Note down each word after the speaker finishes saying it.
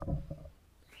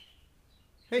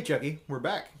Hey Chucky, we're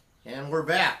back. And we're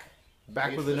back.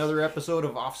 Back with another episode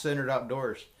of Off-Centered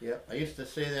Outdoors. Yep, I used to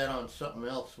say that on something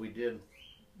else we did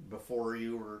before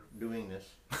you were doing this.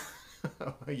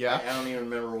 Yeah? I don't even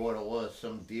remember what it was,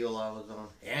 some deal I was on.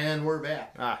 And we're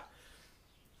back.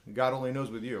 God only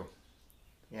knows with you.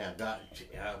 Yeah, God,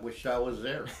 I wished I was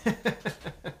there.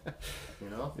 You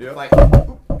know? Yep. If I could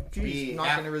Jeez, be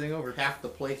knocking everything over. half the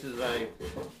places I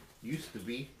used to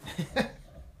be.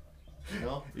 You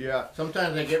know? Yeah.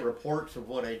 Sometimes I get reports of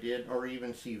what I did or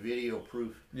even see video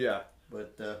proof. Yeah.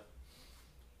 But,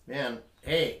 man,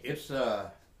 hey, it's an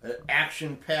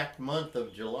action-packed month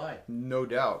of July. No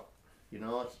doubt. You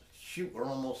know, shoot, we're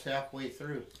almost halfway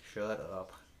through. Shut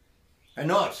up. I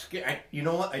know, it's scary. You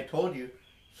know what? I told you,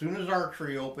 as soon as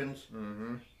archery opens,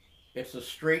 it's a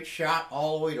straight shot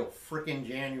all the way to frickin'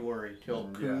 January till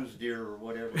Coos Deer or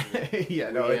whatever.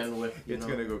 Yeah, no, it's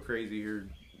going to go crazy here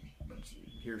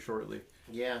shortly.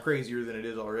 Yeah. Crazier than it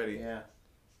is already. Yeah.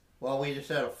 Well, we just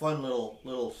had a fun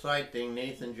little side thing.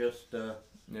 Nathan just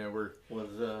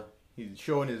he's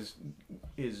showing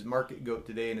his market goat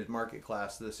today in his market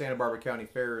class. The Santa Barbara County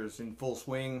Fair is in full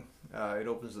swing. It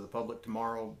opens to the public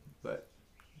tomorrow, but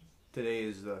today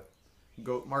is the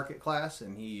goat market class,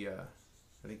 and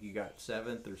I think he got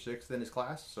 7th or 6th in his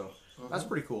class, so that's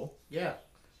pretty cool. Yeah.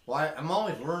 Well, I'm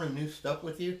always learning new stuff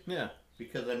with you. Yeah.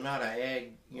 Because I'm not an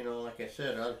ag, like I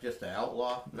said, I was just an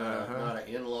outlaw, not an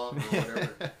in-law or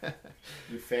whatever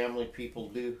you family people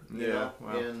do. You know?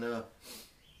 Wow. And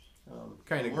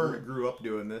kind of grew up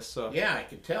doing this, so yeah, I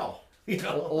could tell.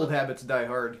 Old habits die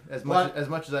hard. As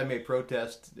much as I may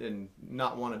protest and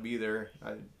not want to be there,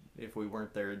 if we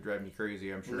weren't there, it'd drive me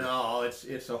crazy. I'm sure. No, it's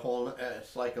it's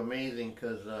like amazing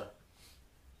because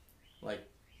like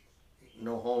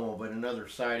no homo, but another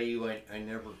side of you, I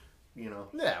never. Yeah,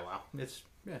 well,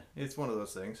 it's one of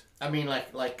those things. I mean,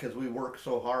 like, because we work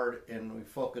so hard and we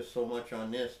focus so much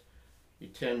on this, you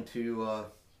tend to,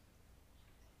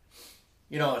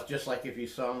 it's just like if you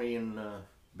saw me in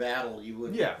battle, you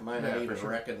might not even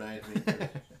recognize me.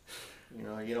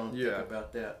 You don't think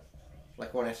about that.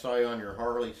 Like when I saw you on your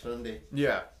Harley Sunday.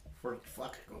 Yeah. Man,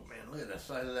 look at the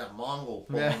size of that Mongol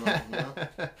pulling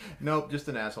up, Nope, just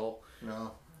an asshole.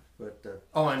 No. But,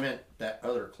 I meant that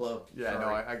other club. Yeah, sorry.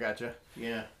 no, I gotcha.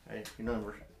 Yeah,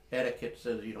 etiquette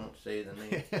says you don't say the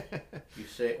name. You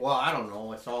say, well, I don't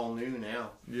know, it's all new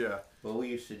now. Yeah. But we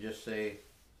used to just say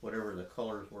whatever the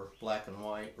colors were, black and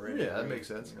white, red and green. That makes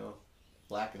sense.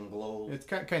 Black and gold. It's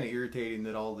kind of irritating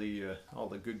that all the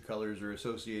good colors are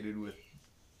associated with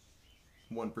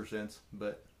 1%,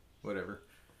 but whatever.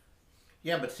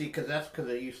 Yeah, but see, because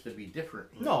it used to be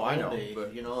different. No, I know. Days,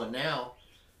 but and now...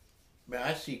 Man,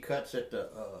 I see cuts at the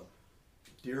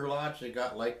Deer Lodge. They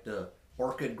got like the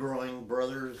orchid growing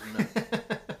brothers. And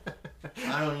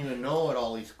I don't even know what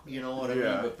all these, I mean?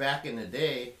 But back in the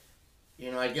day,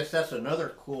 I guess that's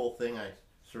another cool thing I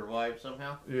survived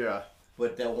somehow. Yeah.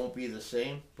 But that won't be the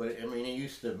same. But I mean, it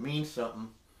used to mean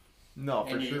something. No,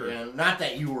 for sure. And not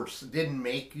that didn't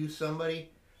make you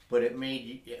somebody, but it made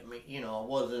you. It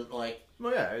wasn't like.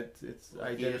 Well, yeah, it's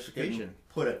like identification.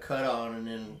 Put a cut on and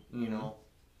then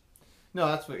No,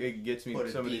 that's what it gets me.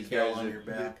 Some of these guys on your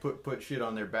back. put shit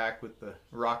on their back with the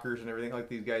rockers and everything. Like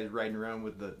these guys riding around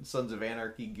with the Sons of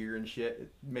Anarchy gear and shit. It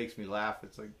makes me laugh.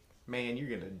 It's like, man, you're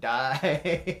gonna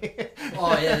die.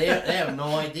 Oh yeah, they have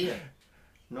no idea.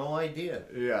 No idea.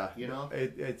 Yeah.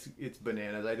 It's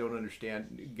bananas. I don't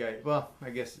understand. Well, I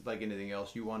guess like anything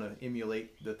else, you want to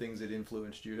emulate the things that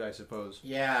influenced you, I suppose.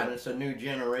 Yeah, and it's a new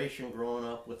generation growing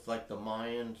up with like the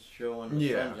Mayans showing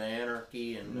the Sons of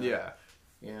Anarchy and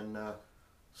And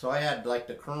so I had like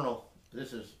the Colonel.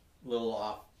 This is a little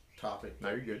off topic. No,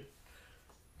 you're good.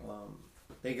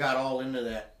 They got all into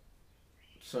that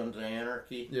Sons of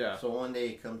Anarchy. Yeah. So one day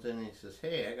he comes in and he says,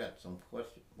 "Hey, I got some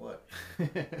questions." What?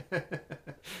 I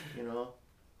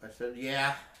said,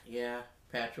 "Yeah,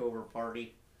 patch over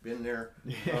party, been there.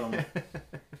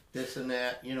 This and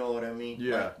that. You know what I mean?"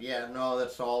 Yeah. Like, no,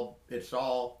 it's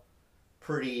all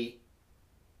pretty.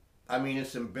 I mean,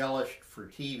 it's embellished for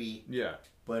TV. Yeah.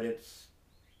 But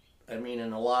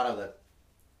and a lot of it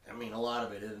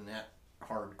isn't that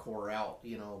hardcore out,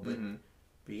 but,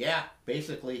 but yeah,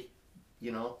 basically,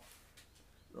 yeah,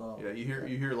 you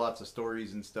hear lots of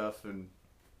stories and stuff, and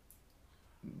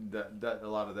that a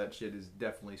lot of that shit is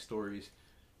definitely stories.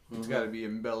 It's got to be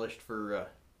embellished for,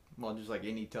 just like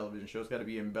any television show, it's got to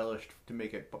be embellished to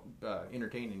make it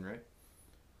entertaining, right?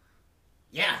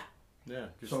 Yeah. Yeah.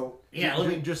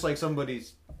 Just like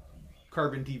somebody's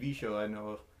carbon TV show I know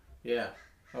of. Yeah.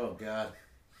 Oh, God.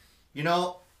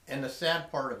 And the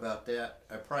sad part about that,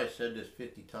 I probably said this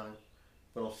 50 times,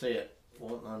 but I'll say it.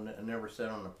 I never said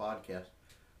on the podcast.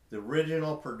 the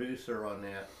original producer on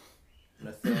that,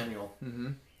 Nathaniel,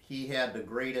 he had the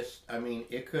greatest. I mean,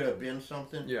 it could have been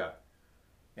something. Yeah.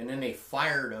 And then they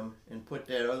fired him and put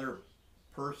that other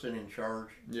person in charge.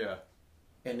 Yeah.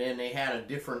 And then they had a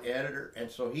different editor,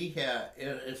 and so he had.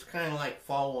 It's kind of like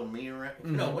following me around,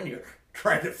 you know, when you're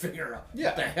trying to figure out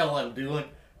what the hell I'm doing,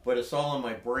 but it's all in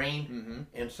my brain,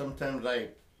 and sometimes I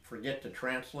forget to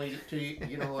translate it to you.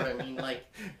 You know what I mean? Like,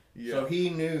 so he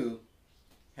knew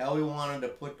how he wanted to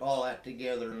put all that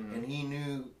together, and he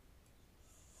knew,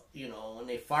 you know, when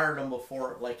they fired him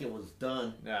before, like it was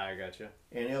done. Yeah, I gotcha.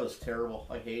 And it was terrible.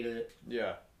 I hated it.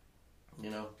 Yeah. You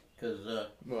know. Because,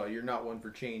 well, you're not one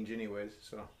for change anyways,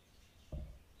 so.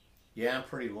 Yeah, I'm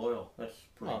pretty loyal. That's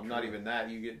pretty true. Not even that.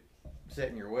 You get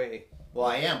set in your way. Well,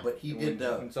 I am, but he did...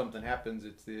 When something happens,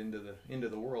 it's the end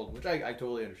of the world, which I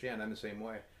totally understand. I'm the same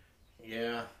way.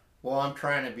 Yeah. Well, I'm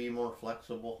trying to be more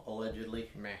flexible,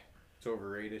 allegedly. Meh. It's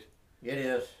overrated. It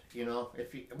is, you know.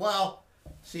 Well,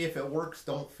 see, if it works,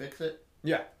 don't fix it.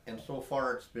 Yeah. And so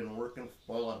far, it's been working.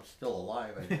 Well, I'm still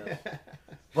alive, I guess.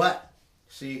 But...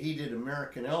 See, he did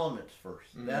American Elements first.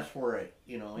 That's where it,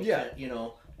 you know, said, you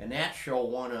know, and that show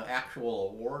won an actual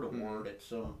award at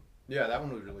some. Yeah, that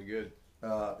one was really good.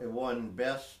 It won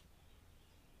best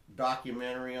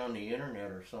documentary on the internet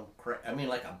or some crap. I mean,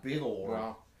 like a big award.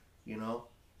 Wow. You know,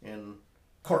 and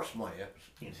of course my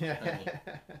episode. You know, I mean,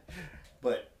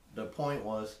 but the point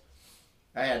was,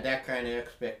 I had that kind of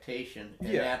expectation,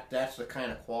 and that's the kind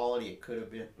of quality it could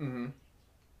have been. Mm-hmm.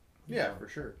 Yeah, for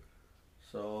sure.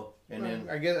 So, and then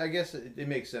I guess it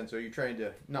makes sense. So you're trying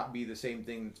to not be the same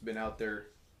thing that's been out there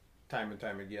time and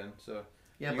time again. So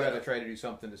you got to try to do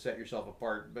something to set yourself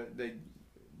apart. But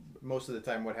most of the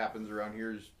time, what happens around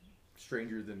here is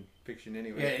stranger than fiction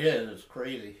anyway. Yeah, it is. It's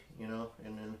crazy, you know.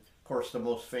 And then, of course, the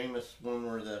most famous one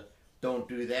where the "Don't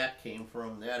Do That" came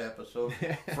from that episode.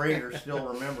 Fraser still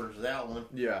remembers that one.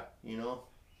 Yeah. You know,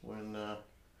 when,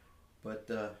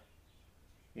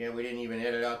 yeah, we didn't even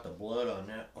edit out the blood on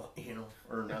that, you know,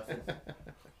 or nothing.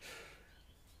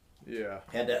 Yeah.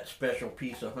 Had that special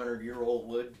piece of 100-year-old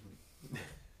wood.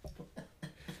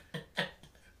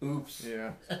 Oops.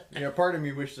 Yeah. Yeah, part of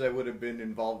me wishes I would have been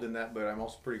involved in that, but I'm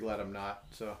also pretty glad I'm not,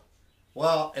 so.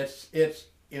 Well, it's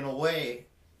in a way,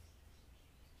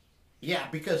 yeah,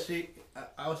 because, see,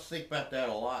 I was thinking about that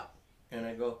a lot, and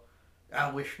I go,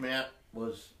 I wish Matt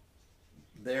was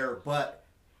there, but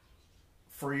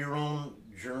for your own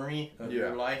journey of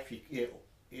your life, it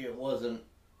wasn't.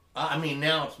 I mean,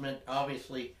 now it's meant,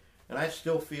 obviously, and I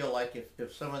still feel like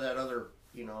if some of that other,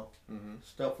 you know,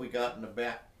 stuff we got in the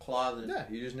back closet,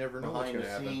 you just never know what's going to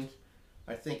happen. Scenes,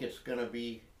 I think it's going to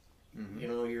be, you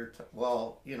know,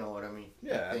 well, you know what I mean.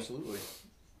 Yeah, absolutely.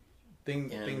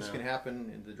 Things can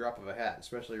happen in the drop of a hat,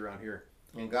 especially around here.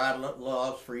 And God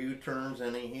loves for U-turns,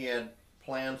 and He had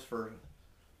plans for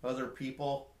other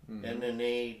people. And then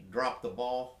they dropped the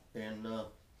ball, and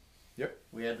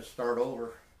we had to start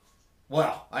over.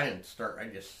 Well, I didn't start. I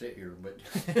just sit here, but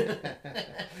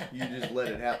you just let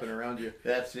it happen around you.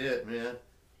 That's it, man.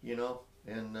 You know,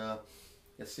 and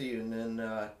let's see. And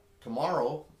then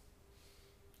tomorrow,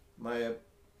 it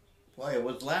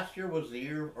was last year was the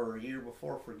year or a year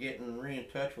before for getting in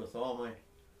touch with all my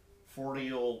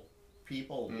 40-year-old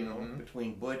people. You know,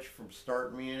 between Butch from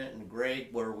starting me in it and Greg,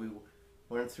 where we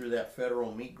went through that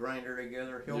federal meat grinder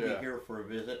together. He'll be here for a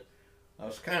visit. I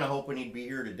was kind of hoping he'd be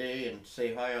here today and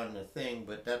say hi on the thing,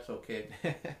 but that's okay.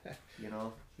 You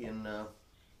know,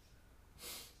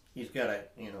 he's got a,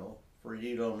 you know, for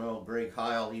you don't know, Greg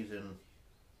Heil, he's in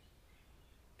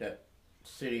that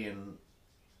city in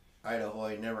Idaho.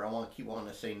 I keep wanting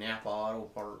to say Napa Auto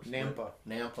Parts.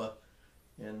 Nampa.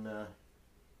 And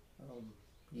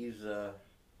he's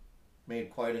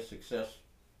made quite a success.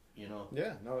 You know.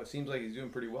 Yeah, no, it seems like he's doing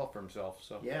pretty well for himself.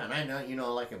 So. Yeah, and I know, you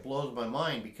know, like it blows my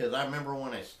mind because I remember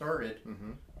when I started,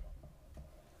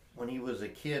 when he was a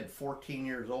kid, 14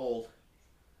 years old,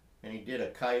 and he did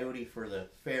a coyote for the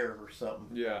fair or something.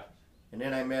 Yeah. And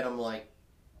then I met him like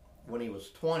when he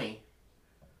was 20,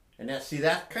 and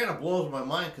that kind of blows my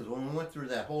mind because when we went through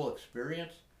that whole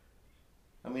experience,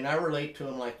 I mean, I relate to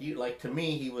him like to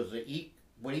me, he was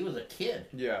a kid.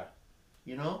 Yeah.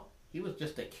 You know, he was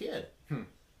just a kid.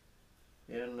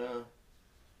 And,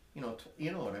 you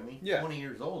know what I mean? Yeah. 20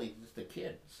 years old, he's just a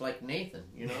kid. It's like Nathan,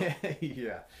 you know?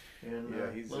 Yeah. And,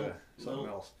 he's something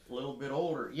else. A little bit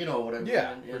older, you know what I mean?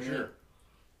 Yeah, for sure.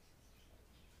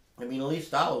 I mean, at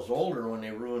least I was older when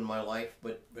they ruined my life,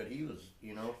 but he was,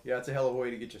 you know? Yeah, it's a hell of a way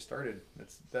to get you started.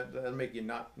 That'll make you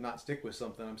not stick with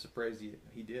something. I'm surprised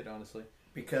he did, honestly.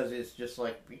 Because it's just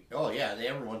like, oh yeah,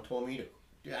 everyone told me to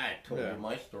I told you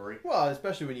my story. Well,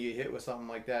 especially when you get hit with something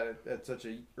like that at such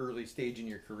an early stage in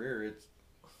your career,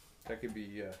 that could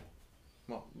be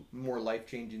more life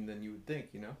changing than you would think.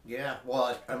 You know. Yeah.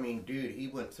 Well, I mean, dude, he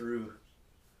went through.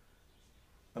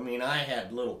 I mean, I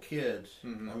had little kids.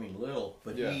 Mm-hmm. I mean, little,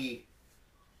 but he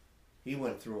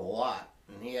went through a lot,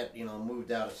 and he had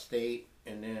moved out of state,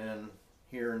 and then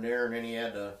here and there, and then he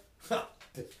had to.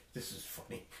 This is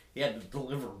funny. He had to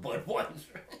deliver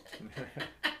Budweiser.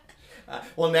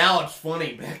 Well, now it's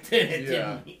funny. Back then it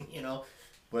didn't,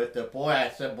 But boy, I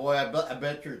said, I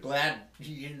bet you're glad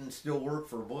you didn't still work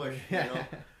for Bush,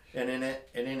 And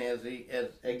then as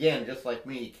again, just like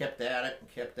me, he kept at it and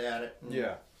kept at it.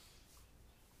 And,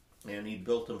 and he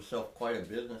built himself quite a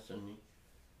business, and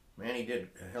he did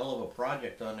a hell of a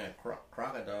project on that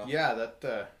crocodile. Yeah,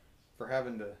 that for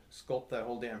having to sculpt that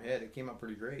whole damn head, it came out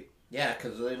pretty great. Yeah,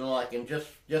 because and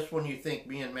just when you think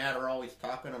me and Matt are always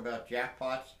talking about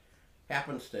jackpots,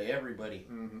 happens to everybody.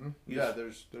 Mm-hmm. Yeah,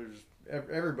 there's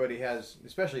everybody has,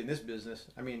 especially in this business.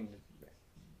 I mean,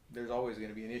 there's always going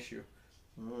to be an issue.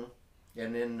 Mm-hmm.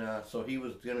 And then so he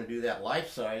was going to do that life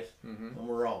size, and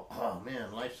we're all, oh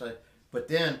man, life size. But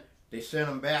then they sent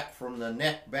him back from the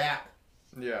neck back.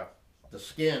 Yeah. The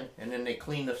skin, and then they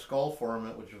cleaned the skull for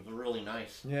him, which was really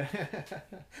nice. Yeah.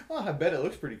 Well, I bet it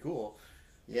looks pretty cool.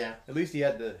 Yeah. At least he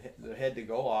had the head to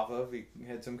go off of. He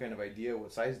had some kind of idea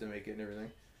what size to make it and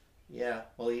everything. Yeah.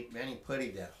 Well, he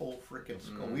puttied that whole freaking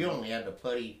skull. We only had to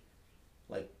putty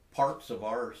like parts of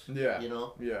ours. Yeah.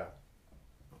 Yeah.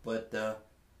 But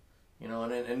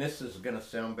and this is gonna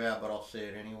sound bad, but I'll say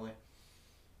it anyway.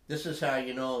 This is how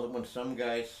you know when some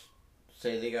guys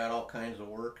say they got all kinds of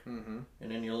work, and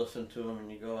then you listen to them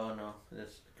and you go, oh no,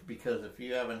 this because if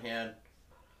you haven't had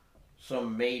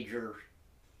some major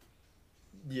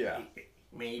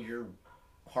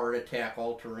heart attack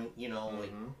altering,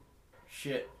 like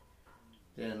shit,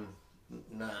 then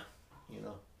nah,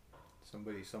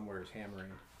 Somebody somewhere is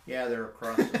hammering. Yeah, they're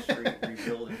across the street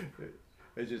rebuilding.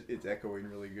 It's echoing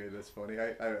really good. That's funny.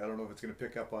 I don't know if it's going to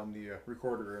pick up on the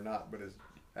recorder or not, but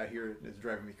I hear it. It's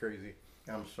driving me crazy.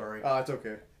 I'm sorry. Oh, it's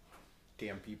okay.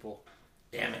 Damn people.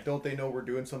 Damn it. Don't they know we're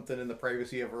doing something in the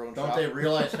privacy of our own shop? Don't they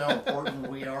realize how important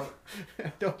we are?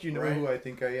 Don't you know who I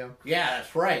think I am? Yeah,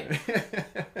 that's right.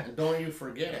 And don't you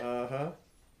forget it. Uh-huh.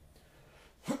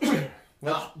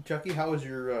 Well, Chucky, how was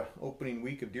your opening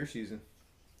week of deer season?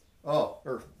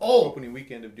 Opening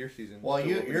weekend of deer season. Well,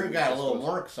 you got a little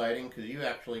more exciting because you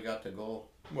actually got to go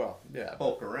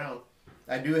poke around.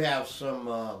 I do have some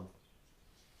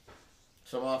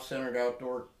off-centered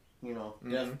outdoor,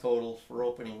 death totals for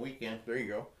opening weekend. There you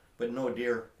go. But no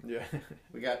deer. Yeah.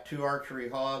 We got 2 archery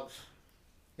hogs,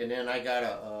 and then I got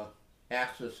a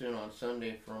axis in on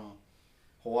Sunday from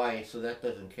Hawaii, so that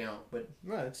doesn't count. But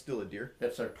it's still a deer.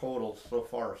 That's our total so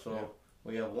far. So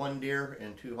we have 1 deer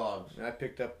and 2 hogs. And I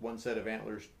picked up 1 set of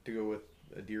antlers to go with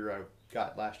a deer I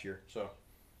got last year.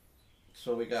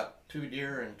 So we got 2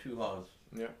 deer and 2 hogs.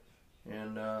 Yeah.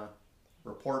 And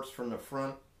reports from the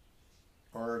front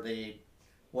where they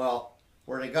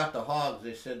got the hogs,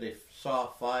 they said they saw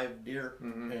 5 deer,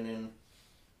 and then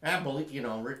I believe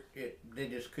they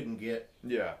just couldn't get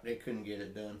they couldn't get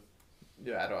it done.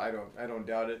 Yeah, I don't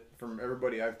doubt it. From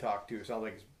everybody I've talked to, it sounds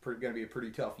like it's going to be a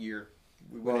pretty tough year.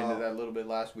 We went into that a little bit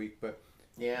last week, but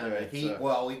yeah, the heat.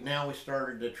 Now we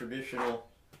started the traditional.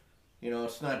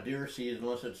 It's not deer season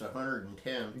unless it's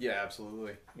 110. Yeah,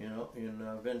 absolutely.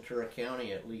 In Ventura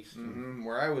County at least. Mm-hmm.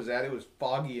 Where I was at, it was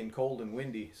foggy and cold and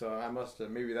windy, so I must have,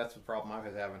 maybe that's the problem I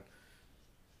was having.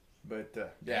 But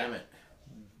damn it!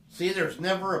 See, there's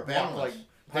never a balance.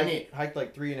 Hiked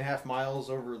like 3.5 miles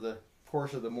over the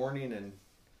course of the morning and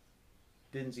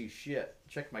didn't see shit.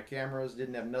 Checked my cameras,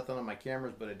 didn't have nothing on my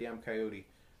cameras but a damn coyote.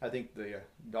 I think the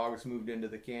dogs moved into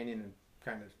the canyon and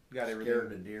kind of got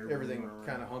everything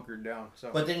kind of hunkered down.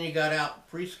 So, but then you got out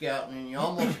pre-scouting and you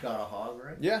almost got a hog,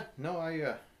 right? Yeah, no,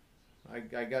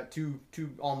 I got two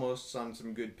almosts on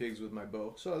some good pigs with my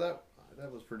bow, so that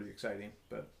was pretty exciting.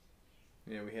 But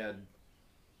we had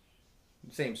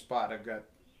the same spot. I've got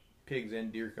pigs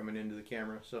and deer coming into the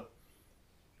camera, so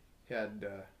had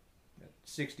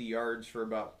 60 yards for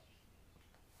about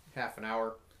half an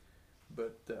hour.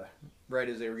 But right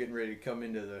as they were getting ready to come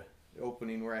into the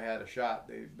opening where I had a shot,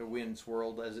 the wind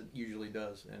swirled as it usually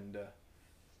does, and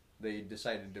they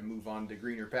decided to move on to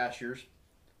greener pastures.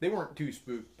 They weren't too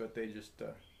spooked, but they just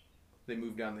they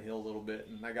moved down the hill a little bit,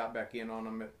 and I got back in on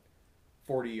them at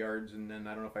 40 yards, and then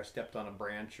I don't know if I stepped on a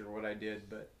branch or what I did,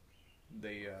 but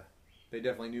they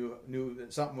definitely knew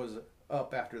that something was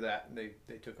up after that, and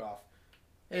they took off.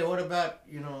 Hey, what about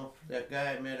that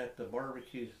guy I met at the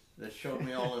barbecue that showed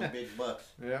me all them big bucks.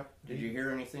 Yeah. Did you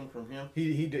hear anything from him?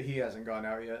 He hasn't gone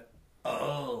out yet.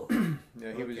 Oh.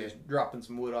 Yeah, he was just dropping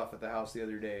some wood off at the house the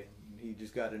other day. He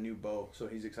just got a new bow, so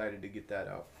he's excited to get that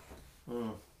out.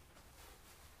 Mm.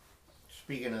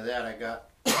 Speaking of that, I got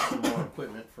some more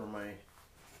equipment for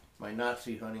my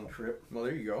Nazi hunting trip. Well,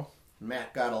 there you go.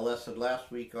 Matt got a lesson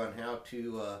last week on how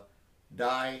to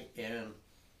dye and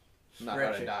Not stretch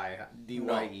how to it. dye. DYE.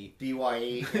 No,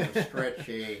 DYE and stretch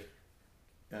a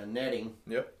netting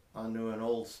Yep. onto an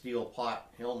old steel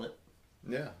pot helmet.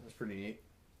 Yeah, that's pretty neat.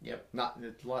 Yep.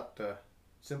 It's a lot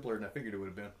simpler than I figured it would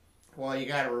have been. Well, you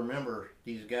got to remember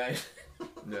these guys.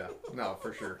 Yeah. No,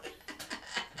 for sure.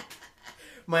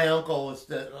 My uncle was,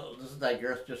 this is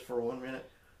digress just for 1 minute.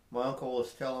 My uncle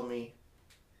was telling me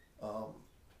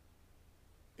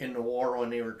in the war when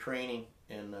they were training,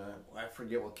 and I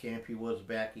forget what camp he was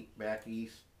back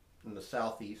east, in the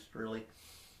southeast really,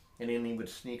 and then he would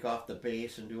sneak off the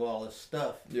base and do all this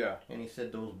stuff. Yeah. And he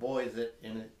said those boys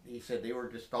he said they were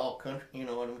just all country, you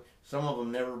know what I mean? Some of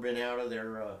them never been out of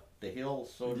their the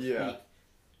hills, so to speak,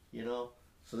 you know.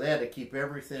 So they had to keep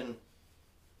everything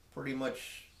pretty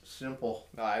much simple.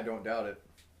 No, I don't doubt it.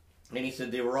 And he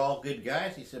said they were all good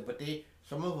guys. He said, but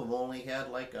some of them only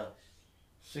had like a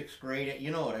 6th grade.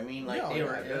 You know what I mean? Like it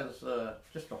was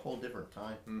just a whole different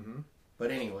time. Mm-hmm.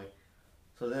 But anyway,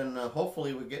 so then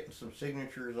hopefully we're getting some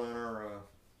signatures on our.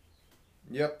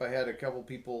 Yep, I had a couple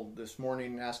people this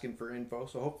morning asking for info,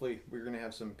 so hopefully we're going to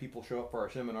have some people show up for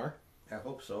our seminar. I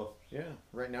hope so. Yeah,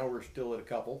 right now we're still at a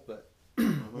couple, but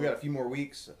we got a few more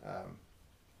weeks.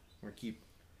 We're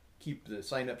keep the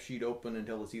sign-up sheet open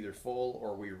until it's either full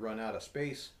or we run out of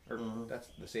space. Or that's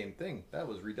the same thing. That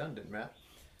was redundant, Matt.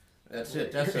 That's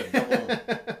it. That's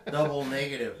a double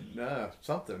negative. Nah,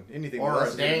 something. Anything. Or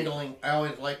a dangling. I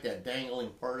always like that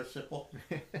dangling participle.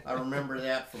 I remember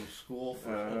that from school.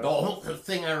 The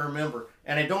thing I remember,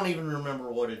 and I don't even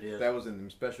remember what it is. That was in them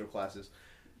special classes.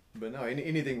 But no,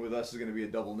 anything with us is going to be a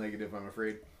double negative, I'm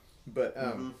afraid. But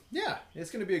yeah, it's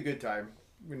going to be a good time.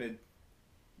 We're going to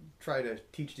try to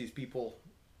teach these people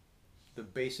the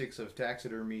basics of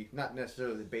taxidermy. Not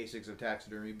necessarily the basics of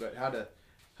taxidermy, but how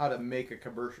to make a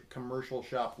commercial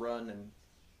shop run and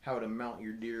how to mount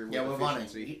your deer with efficiency. We want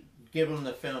to give them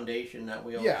the foundation that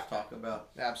we always talk about.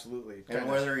 Absolutely. And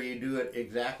whether you do it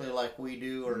exactly like we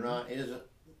do or not isn't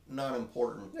not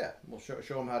important. Yeah, we'll show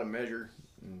them how to measure.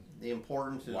 The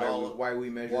importance is why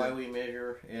we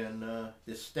measure, and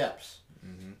the steps.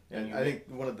 Mm-hmm. And I think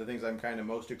one of the things I'm kind of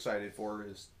most excited for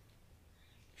is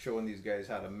showing these guys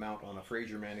how to mount on a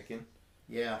Fraser mannequin.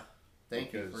 Yeah,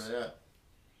 thank you for that.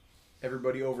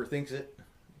 Everybody overthinks it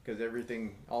because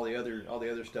all the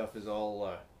other stuff is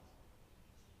all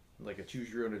like a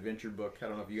choose your own adventure book. I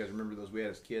don't know if you guys remember those we had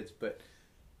as kids, but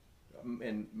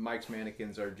and Mike's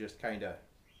mannequins are just kind of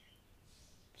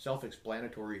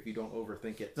self-explanatory if you don't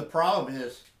overthink it. The problem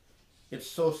is, it's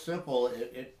so simple.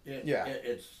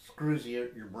 It screws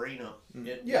your brain up.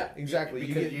 Exactly.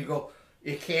 Because you go,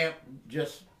 it can't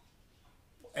just,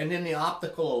 and then the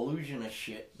optical illusion of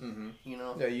shit. Mm-hmm. You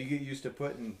know. Yeah, you get used to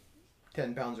putting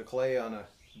 10 pounds of clay on a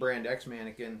Brand X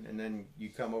mannequin, and then you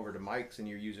come over to Mike's and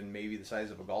you're using maybe the size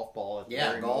of a golf ball. At the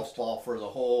very golf most. Ball for the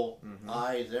whole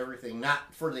eyes, everything.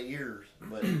 Not for the ears,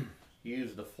 but.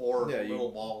 Use the 4 little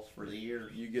balls for the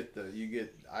ears. You get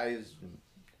eyes. And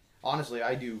honestly,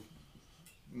 I do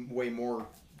way more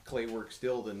clay work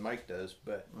still than Mike does,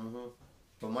 but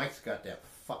Mike's got that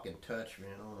fucking touch,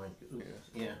 man. Oh my,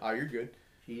 yeah. Oh, you're good.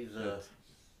 He's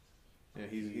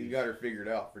he's got her figured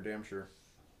out for damn sure.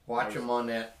 Watch him on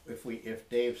that. If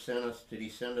Dave sent us, did he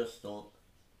send us the?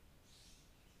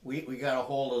 We got a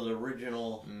hold of the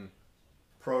original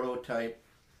prototype.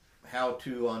 How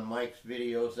to on Mike's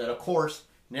videos that of course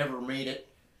never made it.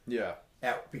 Yeah.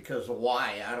 Because of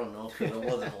why? I don't know. Because it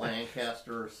wasn't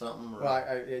Lancaster or something. Or... Well,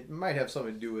 it might have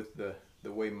something to do with the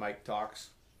way Mike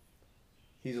talks.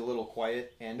 He's a little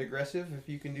quiet and aggressive, if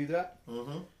you can do that.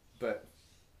 Mm-hmm. But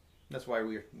that's why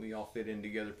we all fit in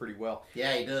together pretty well.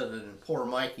 Yeah, he does. And poor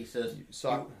Mike, he says...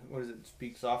 what is it?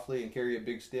 Speak softly and carry a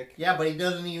big stick? Yeah, but he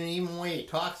doesn't even the way he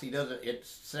talks, he doesn't... It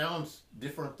sounds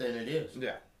different than it is.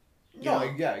 Yeah. Yeah,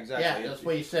 exactly. Yeah, that's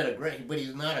why you said aggressive, but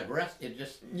he's not aggressive. It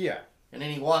just And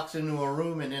then he walks into a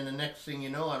room, and then the next thing you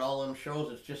know, at all them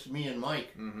shows, it's just me and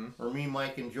Mike, or me,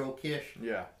 Mike, and Joe Kish.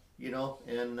 Yeah, you know,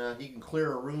 and he can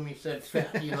clear a room. He said,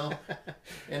 you know,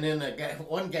 and then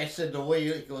one guy said the way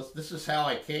he goes, "This is how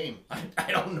I came.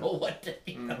 I don't know what to.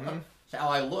 You know, it's how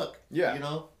I look. Yeah, you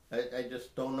know, I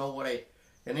just don't know what I."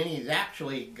 And then he's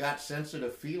actually got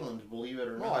sensitive feelings, believe it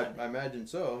or not. Well, I imagine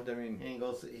so. I mean, and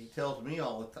he tells me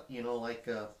all the time, you know, like,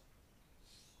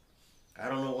 I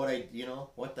don't know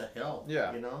what the hell.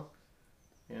 Yeah. And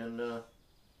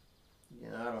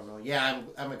I don't know. Yeah,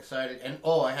 I'm excited. And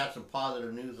I had some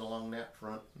positive news along that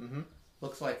front. Mm-hmm.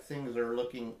 Looks like things are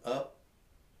looking up.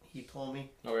 He told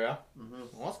me. Oh yeah. Mm-hmm.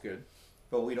 Well, that's good.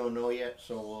 But we don't know yet,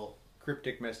 so we'll.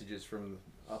 Cryptic messages from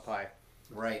up high.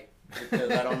 Right, because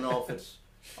I don't know if it's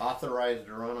authorized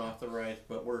or unauthorized,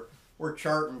 but we're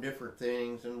charting different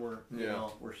things, and we're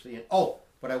seeing. Oh,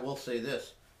 but I will say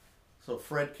this. So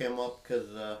Fred came up because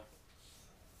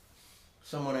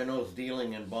someone I know is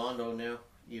dealing in Bondo now,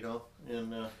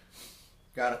 and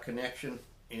got a connection,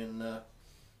 and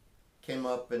came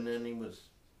up, and then he was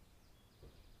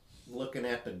looking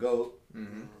at the goat.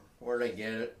 Mm-hmm. Where'd I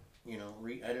get it? I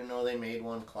didn't know they made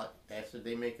one. I said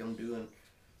they make them doing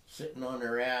sitting on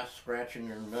their ass, scratching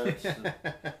their nuts, and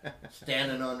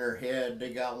standing on their head.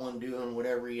 They got one doing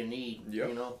whatever you need. Yep.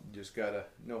 You just gotta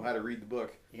know how to read the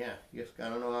book. Yeah, you just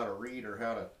gotta know how to read or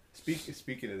how to.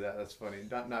 Speaking of that, that's funny.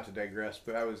 Not to digress,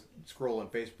 but I was scrolling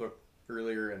Facebook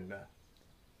earlier, and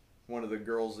one of the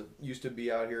girls that used to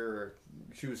be out here, or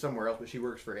she was somewhere else, but she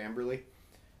works for Amberley,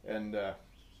 and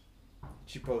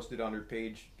she posted on her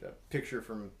page a picture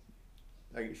from.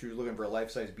 She was looking for a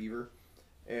life-size beaver,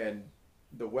 and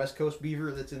the West Coast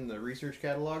beaver that's in the research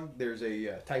catalog, there's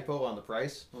a typo on the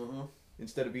price. Mm-hmm.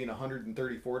 Instead of being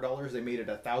 $134, they made it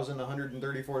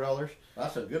 $1,134.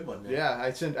 That's a good one. Then. Yeah,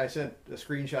 I sent a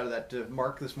screenshot of that to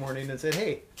Mark this morning and said,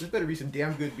 "Hey, this better be some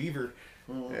damn good beaver."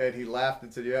 Mm-hmm. And he laughed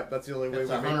and said, "Yeah, that's the only way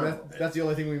that's the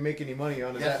only thing we make any money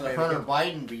on." That's the Hunter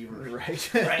Biden beaver,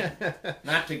 right? Right.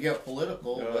 Not to get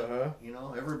political, but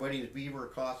everybody's beaver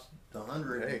cost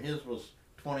 $100, and his was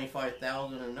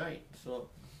 $25,000 a night. So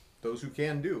those who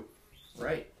can do.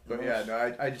 Right. But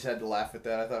I just had to laugh at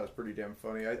that. I thought it was pretty damn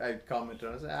funny. I commented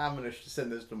on it. I said, I'm going to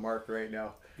send this to Mark right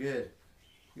now. Good.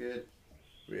 But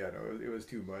yeah, no, it was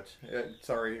too much.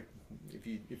 Sorry if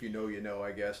you know,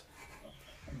 I guess.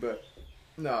 But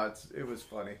no, it was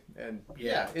funny. And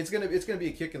yeah, it's gonna be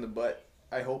a kick in the butt.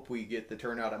 I hope we get the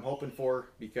turnout I'm hoping for,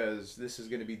 because this is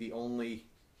going to be the only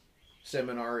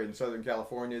seminar in Southern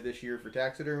California this year for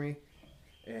taxidermy.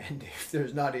 And if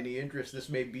there's not any interest, this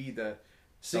may be the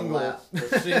single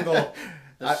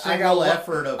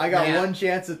effort of. I got one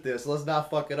chance at this. Let's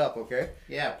not fuck it up, okay?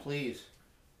 Yeah, please.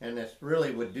 And it's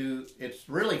really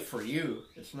for you.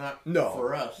 It's not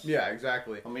for us. Yeah,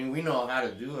 exactly. I mean, we know how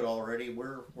to do it already.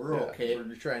 We're okay.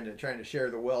 We're trying to share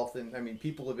the wealth, and I mean,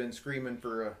 people have been screaming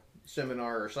for a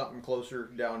seminar or something closer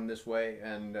down this way,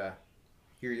 and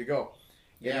here you go.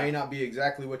 It may not be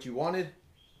exactly what you wanted,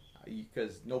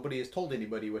 because nobody has told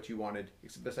anybody what you wanted,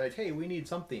 besides, hey, we need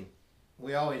something.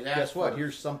 We always ask. Guess what?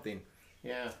 Here's something.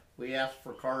 Yeah, we ask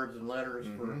for cards and letters.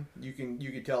 Mm-hmm. You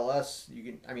can tell us.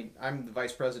 I mean, I'm the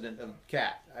vice president of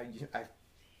CAT.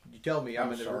 You tell me, I'm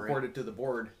going to report it to the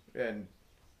board, and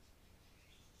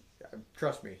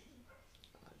trust me,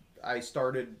 I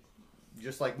started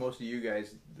just like most of you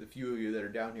guys, the few of you that are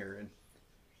down here, and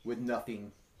with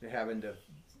nothing, having to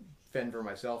fend for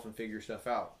myself and figure stuff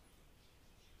out.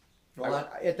 Well,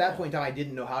 at that point in time, I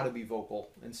didn't know how to be vocal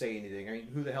and say anything. I mean,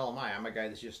 who the hell am I? I'm a guy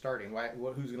that's just starting.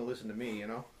 Who's going to listen to me,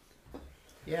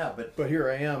 Yeah, but here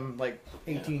I am, like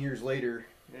 18 years later.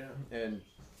 Yeah. And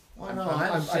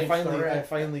I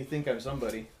finally think I'm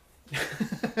somebody.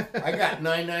 I got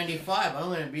 $9.95. I'm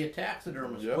going to be a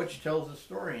taxidermist, which tells the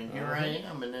story, and here I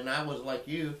am. And then I was like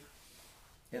you,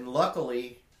 and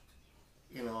luckily,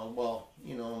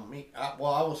 me. I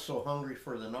was so hungry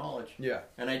for the knowledge. Yeah.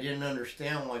 And I didn't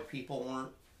understand why people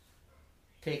weren't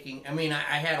taking. I mean, I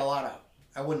had a lot of.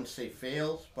 I wouldn't say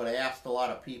fails, but I asked a lot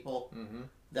of people. Mm-hmm.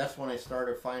 That's when I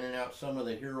started finding out some of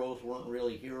the heroes weren't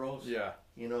really heroes. Yeah.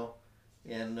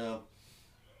 And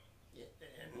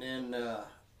then,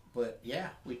 but yeah,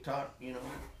 we taught.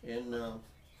 And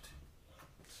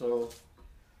so.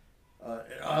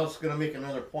 I was going to make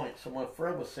another point. So what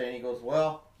Fred was saying, he goes,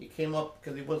 well, he came up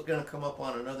because he was going to come up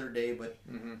on another day, but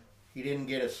he didn't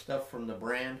get his stuff from the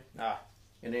brand.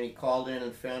 And then he called in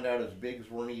and found out his bigs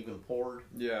weren't even poured.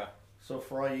 Yeah. So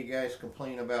for all you guys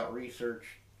complain about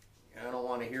research, I don't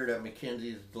want to hear that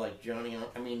McKinsey's like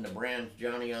the brand's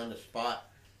Johnny on the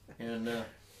spot. And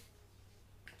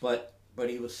but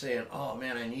he was saying, oh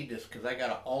man, I need this because I got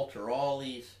to alter all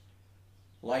these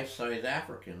life-size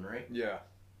African, right? Yeah.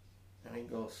 And I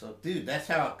go, so dude, that's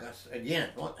how it got. Again,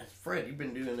 Fred, you've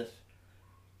been doing this.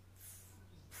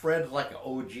 Fred's like an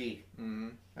OG. Mm-hmm.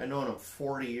 I've known him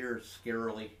 40 years,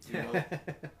 scarily.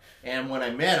 And when I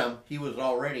met him, he was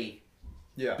already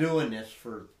doing this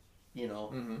for,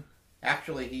 Mm-hmm.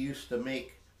 Actually, he used to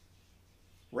make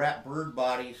wrap bird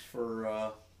bodies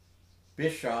for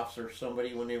Bischoff's or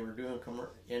somebody when they were doing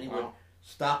commercial. And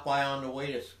stopped by on the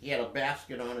way to. He had a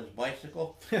basket on his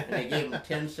bicycle, and they gave him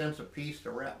 10 cents a piece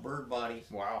to wrap bird bodies.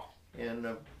 Wow. And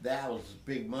that was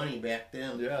big money back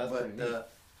then. Yeah, that's but pretty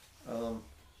neat.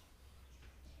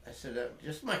 I said,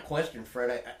 just my question,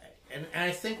 Fred. And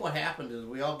I think what happens is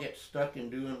we all get stuck in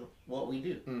doing what we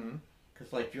do. Mm-hmm.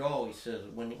 Because like Joe always says,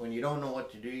 when you don't know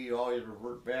what to do, you always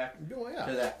revert back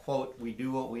to that quote, we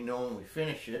do what we know and we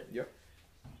finish it. Yep.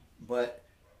 But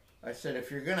I said,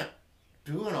 if you're going to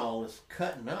doing all this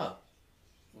cutting up,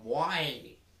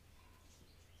 why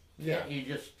can't you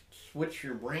just switch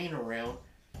your brain around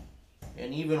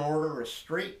and even order a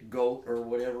straight goat or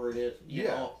whatever it is, you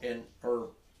know, and or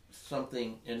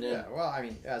something, and then well, I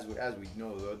mean, as we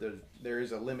know though, there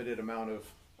is a limited amount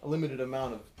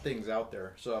of things out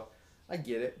there. So I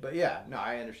get it, but yeah, no,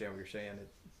 I understand what you're saying.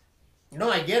 No,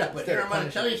 I get it, but Instead here of I'm going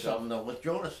to tell you punishing something though. With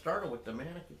Jonah started with the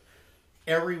mannequin,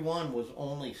 everyone was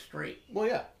only straight, Well,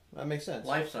 yeah, that makes sense.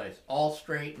 life size, all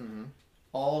straight, Mm-hmm.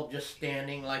 all just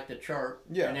standing like the chart.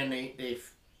 Yeah. And then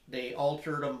they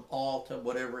altered them all to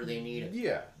whatever they needed.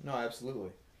 Yeah, no,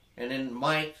 absolutely. And then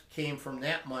Mike came from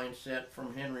that mindset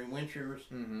from Henry Winchers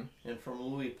Mm-hmm. and from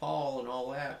Louis Paul and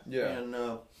all that. Yeah. And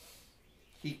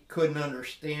he couldn't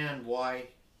understand why.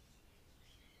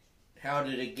 How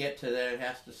did it get to that? It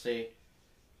has to say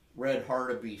red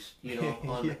hartebeest, you know,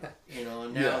 on Yeah. you know,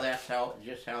 and now that's how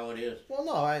it is. Well,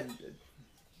 no,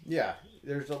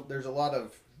 there's a lot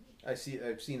of I've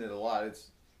seen it a lot.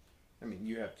 I mean,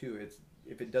 you have too. It's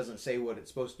if it doesn't say what it's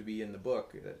supposed to be in the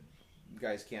book,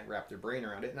 guys can't wrap their brain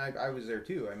around it. And I was there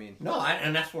too. I mean, No,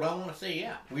 and that's what I want to say.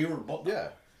 Yeah, we were both. yeah,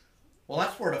 Well,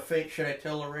 that's where the fake. Should I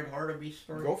tell a red hartebeest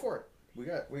story? go for it. We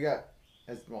got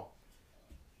as well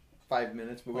 5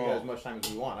 minutes, but we got as much time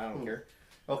as we want. I don't care.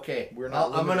 Okay, We're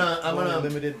not. I'm gonna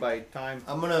limited by time.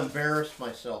 I'm gonna embarrass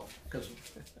myself because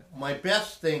my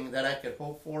best thing that I could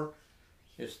hope for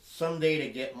is someday to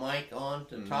get Mike on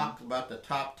to talk about the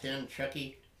top 10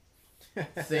 Chucky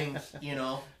things, you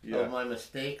know, of my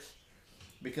mistakes.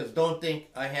 Because don't think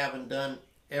I haven't done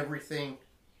everything,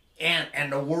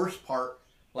 and the worst part,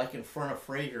 like in front of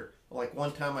Fraser. Like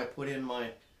one time I put in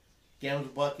my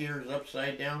Gemsbuck ears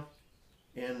upside down,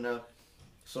 and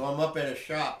so I'm up at a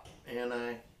shop, and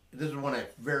this is when I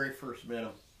very first met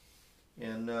him,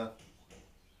 and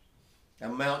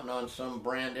I'm mounting on some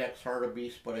Brand X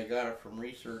hartebeest, but I got it from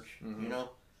research, you know,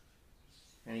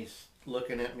 and he's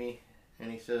looking at me,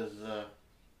 and he says,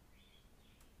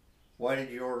 why did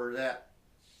you order that?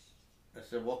 I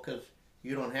said, well, because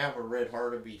you don't have a red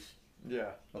hartebeest. Yeah.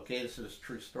 Okay, this is a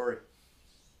true story.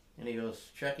 And he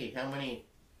goes, Chucky, how many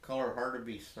color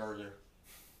hartebeests are there?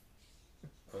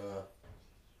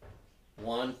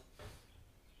 One.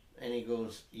 And he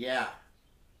goes, yeah.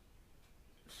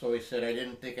 So he said, I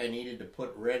didn't think I needed to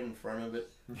put red in front of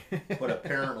it, but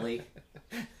apparently,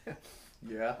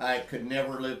 yeah, I could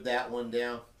never live that one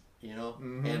down, you know.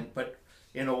 But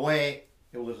in a way,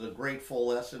 it was a grateful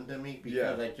lesson to me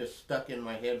because I just stuck in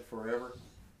my head forever,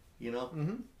 you know.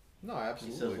 No,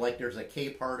 absolutely. He says, like, there's a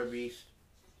Cape hartebeest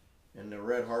and the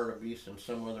red hartebeest and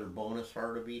some other bonus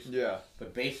hartebeest. Yeah.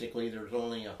 But basically, there's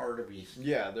only a hartebeest.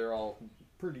 Yeah, they're all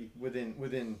pretty within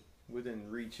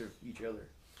reach of each other.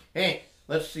 Hey,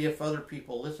 let's see if other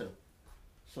people listen.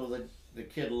 So the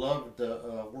kid loved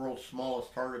the world's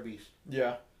smallest hartebeest.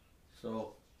 Yeah.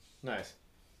 So Nice.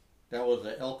 that was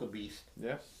the elkabeest.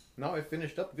 Yeah. No, it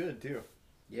finished up good too.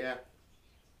 Yeah.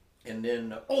 And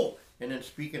then, and then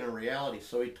speaking of reality,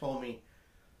 so he told me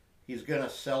he's going to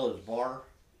sell his bar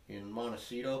in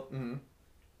Montecito,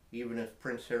 even if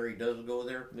Prince Harry does go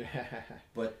there. Yeah.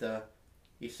 But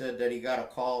he said that he got a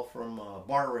call from a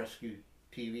bar rescue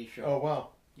TV show. Oh, wow.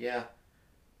 Yeah.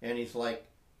 And he's like,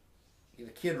 the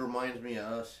kid reminds me of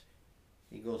us.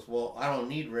 He goes, well, I don't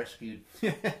need rescued.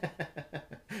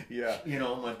 Yeah. You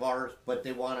know, my bars, but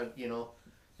they wanted, you know.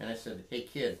 And I said, hey,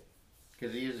 kid,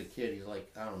 because he is a kid. He's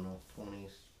like, I don't know,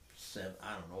 27,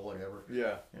 I don't know, whatever.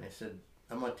 Yeah. And I said,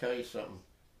 I'm going to tell you something.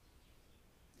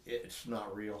 It's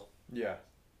not real. Yeah.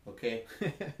 Okay?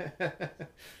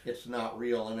 It's not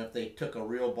real. And if they took a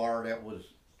real bar that was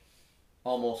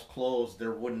almost closed,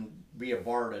 there wouldn't be a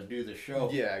bar to do the show.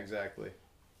 Yeah, exactly.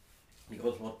 He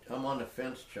goes, well, I'm on the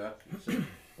fence, Chuck. He said,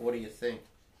 what do you think?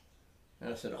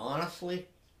 And I said, honestly,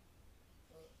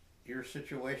 your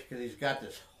situation, because he's got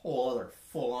this whole other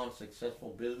full-on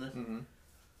successful business.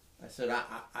 I said,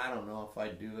 I don't know if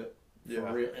I'd do it.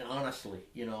 For real. And honestly,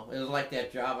 you know, it was like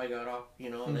that job I got off, you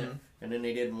know, and then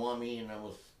they didn't want me, and I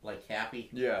was like happy.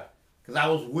 Yeah. Because I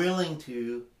was willing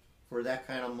to for that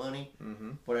kind of money,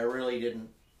 but I really didn't.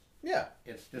 Yeah.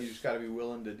 It's You just got to be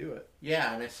willing to do it.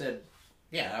 Yeah, and I said,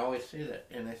 yeah, I always say that.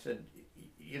 And I said,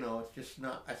 you know, it's just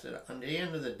not, I said, on the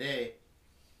end of the day,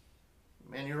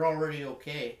 man, you're already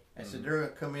okay. I said, they're going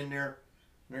to come in there,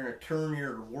 and they're going to turn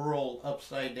your world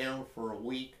upside down for a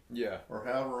week. Yeah. Or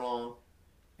however long,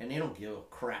 and they don't give a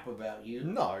crap about you.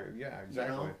 No, yeah,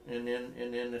 exactly. You know?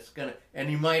 And then it's going to,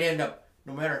 and you might end up,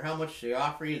 no matter how much they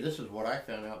offer you, this is what I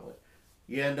found out with,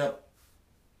 you end up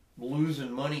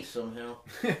losing money somehow.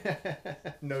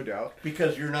 No doubt.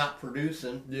 Because you're not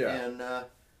producing. Yeah. And,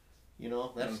 you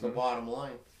know, that's the bottom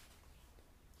line.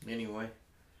 Anyway,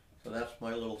 so that's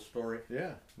my little story.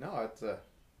 Yeah. No, it's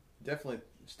definitely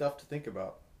stuff to think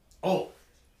about. Oh,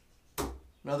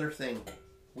 another thing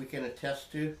we can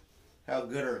attest to, how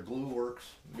good our glue works.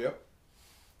 Yep.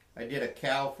 I did a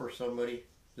cow for somebody.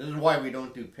 This is why we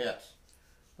don't do pets.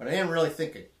 But I didn't really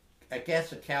think, I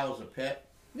guess a cow is a pet.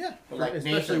 Yeah, but like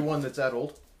especially Nathan, one that's that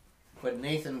old. But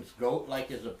Nathan's goat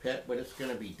is a pet, but it's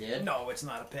going to be dead. No, it's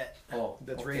not a pet. Oh,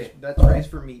 that's okay. That's raised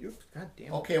for meat. Oops, God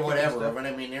damn. Okay, whatever. But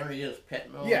I mean, there he is,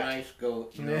 petting a nice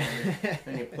goat, you know,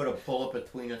 and you put a pull-up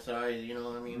between its eyes, you know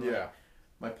what I mean? Yeah.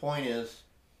 My point is,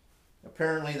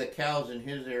 apparently the cows in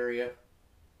his area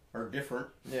are different.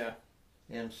 Yeah.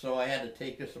 And so I had to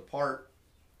take this apart,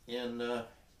 and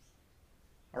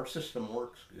our system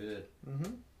works good.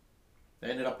 Mm-hmm. I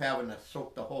ended up having to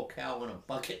soak the whole cow in a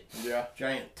bucket. Yeah.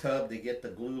 Giant tub to get the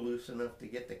glue loose enough to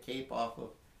get the cape off of.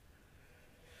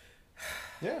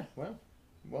 Yeah, well,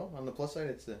 on the plus side,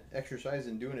 it's the exercise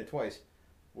and doing it twice.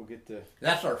 We'll get to...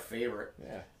 That's our favorite.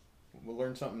 Yeah. We'll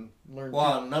learn something.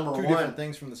 Well, number two one, different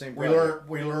things from the same project.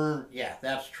 We learn, yeah,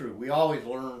 that's true. We always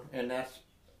learn, and that's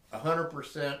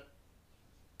 100%.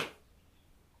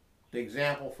 The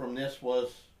example from this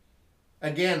was,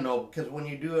 again, though, because when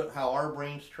you do it how our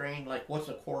brains train, like, what's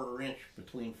a quarter inch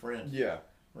between friends? Yeah.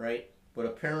 Right? But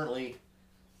apparently,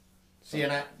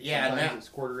 sometimes it's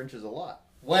quarter inch is a lot.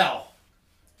 Well,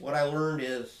 what I learned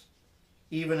is,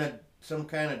 even some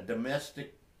kind of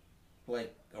domestic,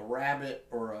 like a rabbit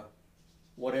or a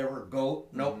whatever, goat,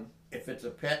 nope. Mm-hmm. If it's a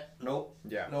pet, nope.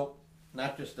 Yeah. Nope.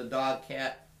 Not just a dog,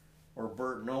 cat, or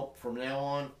bird, nope. From now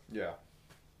on. Yeah.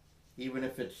 Even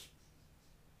if it's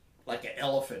like an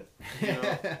elephant. You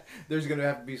know? There's going to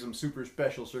have to be some super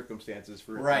special circumstances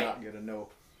for it to not get a no.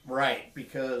 Right,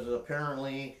 because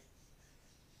apparently,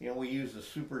 you know, we use the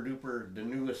super duper, the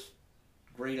newest,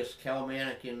 greatest cow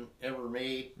mannequin ever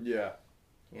made. Yeah.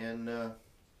 And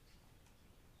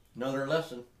another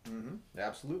lesson. Mm-hmm.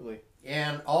 Absolutely.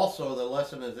 And also the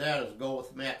lesson is go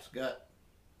with Matt's gut.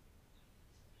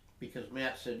 Because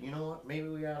Matt said, you know what, maybe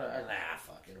we ought to,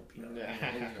 fuck it, it'll be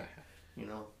you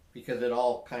know, because it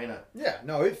all kind of... Yeah,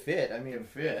 no, it fit. I mean, it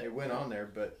fit. It went on there,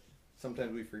 but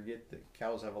sometimes we forget that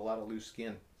cows have a lot of loose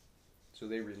skin. So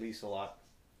they release a lot.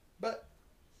 But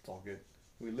it's all good.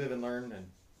 We live and learn. And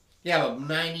yeah, but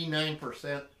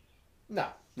 99%... No.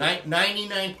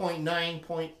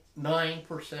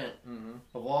 99.9%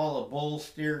 of all the bulls,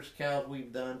 steers, cows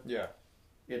we've done,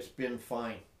 it's been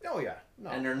fine. Oh, yeah.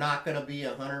 No. And they're not going to be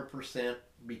 100%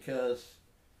 because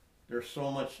there's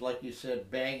so much, like you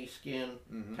said, baggy skin,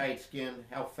 tight skin.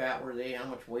 How fat were they? How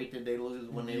much weight did they lose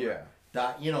when they were,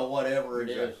 you know, whatever it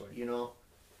is, you know.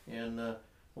 And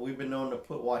we've been known to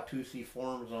put Watusi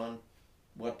forms on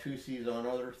Watusis on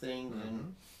other things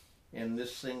and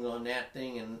this thing on that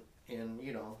thing and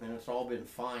you know, and it's all been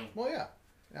fine. Well, yeah,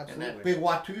 absolutely. And that big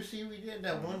Watusi we did,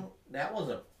 that one, that was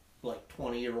a like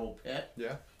 20-year-old pet.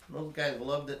 Yeah. Those guys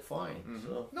loved it fine.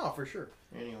 So no, for sure.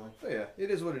 Anyway. So yeah,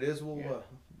 it is what it is.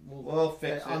 We'll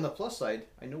fix it. On the plus side,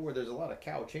 I know where there's a lot of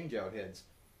cow change-out heads.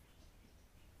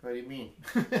 What do you mean?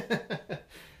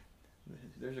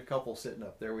 There's a couple sitting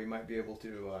up there. We might be able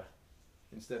to,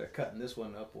 instead of cutting this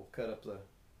one up, we'll cut up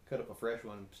a fresh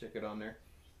one and stick it on there.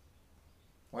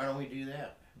 Why don't we do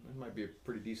that? That might be a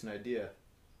pretty decent idea.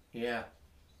 Yeah.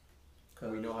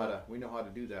 We know how to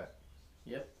do that.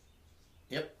 Yep.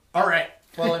 All right.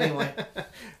 Well, anyway.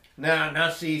 now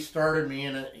see, he started me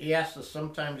in it.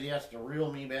 Sometimes he has to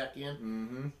reel me back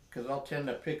in. Because I'll tend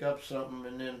to pick up something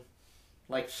and then,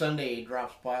 like Sunday he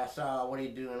drops by. I said, what are you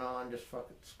doing? Oh, I'm just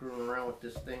fucking screwing around with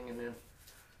this thing. And then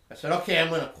I said, okay, I'm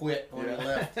going to quit when he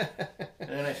left. And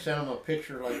then I sent him a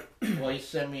picture, he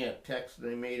sent me a text and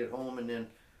he made it home. And then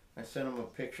I sent him a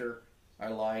picture. I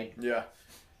lied. Yeah.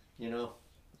 You know.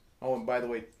 Oh, and by the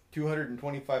way,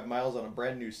 225 miles on a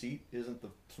brand new seat isn't the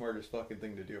smartest fucking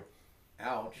thing to do.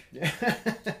 Ouch. Yeah.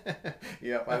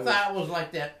 Yep. I thought it was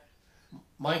like that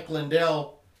Mike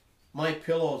Lindell, My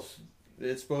Pillows.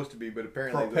 It's supposed to be, but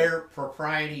apparently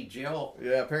propriety gel.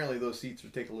 Yeah, apparently those seats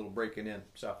would take a little breaking in.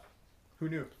 So, who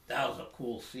knew? That was a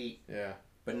cool seat. Yeah.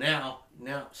 But now,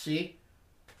 see,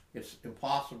 it's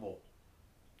impossible.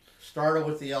 Started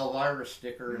with the Elvira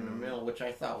sticker in the middle, which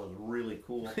I thought was really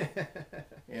cool.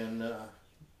 And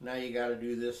Now you got to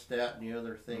do this, that, and the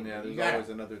other thing. Yeah, there's always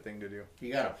another thing to do.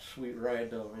 You got a sweet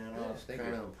ride though, man. I was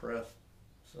kind of impressed.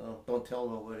 So don't tell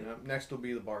nobody. Yep. Next will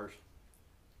be the bars.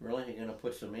 Really? You gonna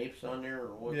put some apes on there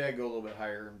or what? Yeah, go a little bit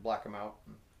higher and black them out.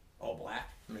 Oh,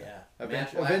 black? Yeah.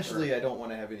 Eventually, I don't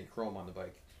want to have any chrome on the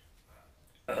bike.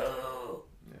 Oh.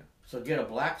 Yeah. So get a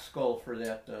black skull for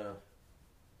that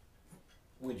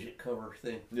widget cover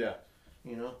thing. Yeah.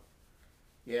 You know?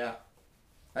 Yeah.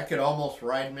 I could almost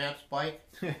ride Matt's bike,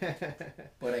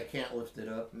 but I can't lift it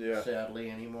up,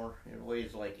 sadly, anymore. It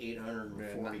weighs like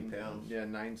 840 pounds. Yeah,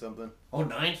 9 something. Oh,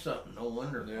 9 something. No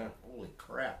wonder. Yeah. Holy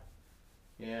crap.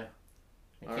 Yeah.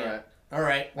 All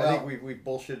right. Well, I think we've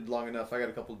bullshitted long enough. I got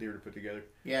a couple deer to put together.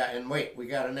 Yeah, and wait, we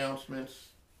got announcements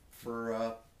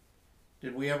for,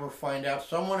 did we ever find out,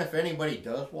 someone, if anybody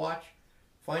does watch,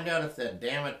 find out if that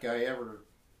damn it guy ever...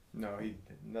 No,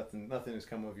 nothing has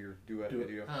come of your duet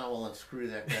video. Oh, well, then screw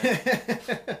that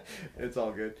guy. It's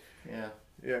all good. Yeah.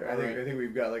 Yeah, I think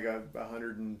we've got like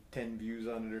 110 views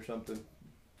on it or something.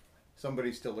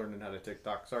 Somebody's still learning how to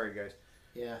TikTok. Sorry, guys.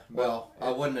 Yeah. Well,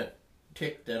 I wouldn't have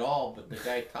ticked at all, but the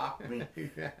guy talked me.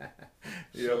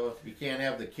 So you can't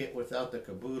have the kit without the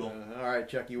caboodle. All right,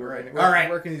 Chucky. Where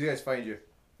can these guys find you?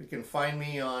 You can find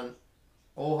me on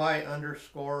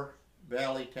Ojai_Valley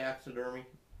Taxidermy.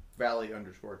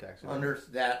 Valley_taxidermy. Under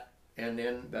that, and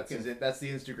then that's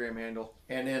the Instagram handle.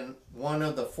 And then one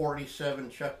of the 47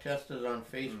 Chuck Testas on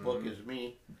Facebook is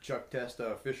me. Chuck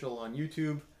Testa Official on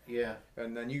YouTube. Yeah.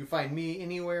 And then you can find me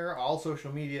anywhere, all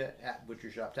social media at Butcher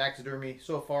Shop Taxidermy.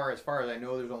 So far as I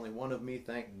know, there's only one of me.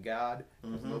 Thank God.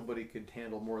 Nobody could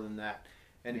handle more than that.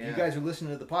 And if you guys are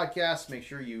listening to the podcast, make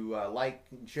sure you like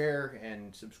and share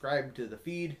and subscribe to the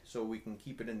feed so we can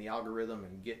keep it in the algorithm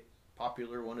and get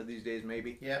popular one of these days,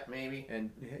 maybe. Yeah, maybe.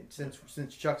 And since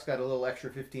Chuck's got a little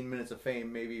extra 15 minutes of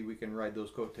fame, maybe we can ride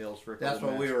those coattails for a couple minutes.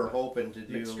 That's what we were hoping to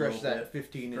do. Stretch that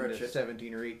 15 into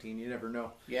 17 or 18. You never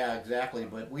know. Yeah, exactly.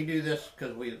 But we do this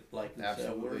because we like this.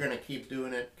 We're going to keep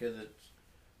doing it because it's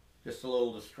just a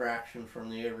little distraction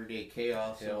from the everyday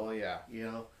chaos. Hell yeah. You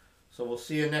know. So we'll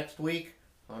see you next week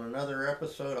on another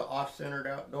episode of Off-Centered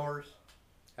Outdoors.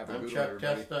 Have a I'm good Chuck one,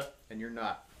 everybody. Testa. And you're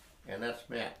not. And that's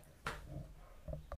Matt.